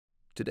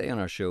Today on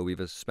our show, we have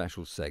a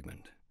special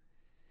segment.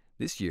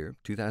 This year,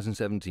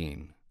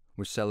 2017,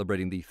 we're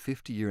celebrating the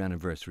 50-year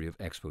anniversary of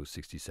Expo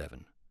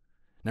 67.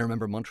 Now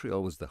remember,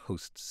 Montreal was the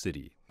host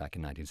city back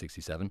in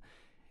 1967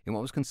 in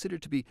what was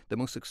considered to be the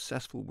most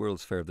successful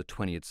World's Fair of the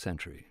 20th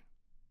century.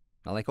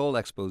 Now, like all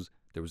expos,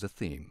 there was a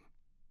theme.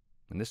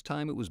 And this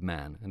time it was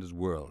man and his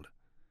world.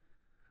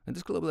 And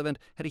this global event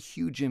had a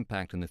huge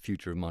impact on the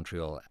future of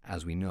Montreal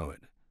as we know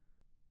it.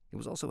 It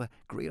was also a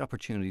great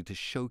opportunity to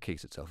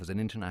showcase itself as an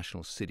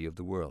international city of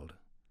the world.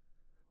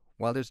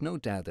 While there's no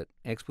doubt that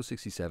Expo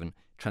 67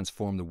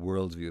 transformed the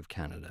world's view of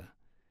Canada,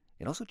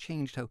 it also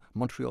changed how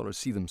Montrealers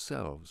see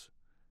themselves.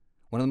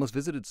 One of the most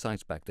visited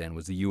sites back then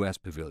was the US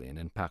Pavilion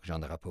in Parc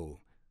Jean-Drapeau,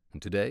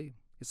 and today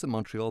it's the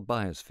Montreal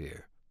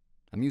Biosphere,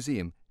 a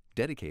museum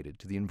dedicated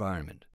to the environment.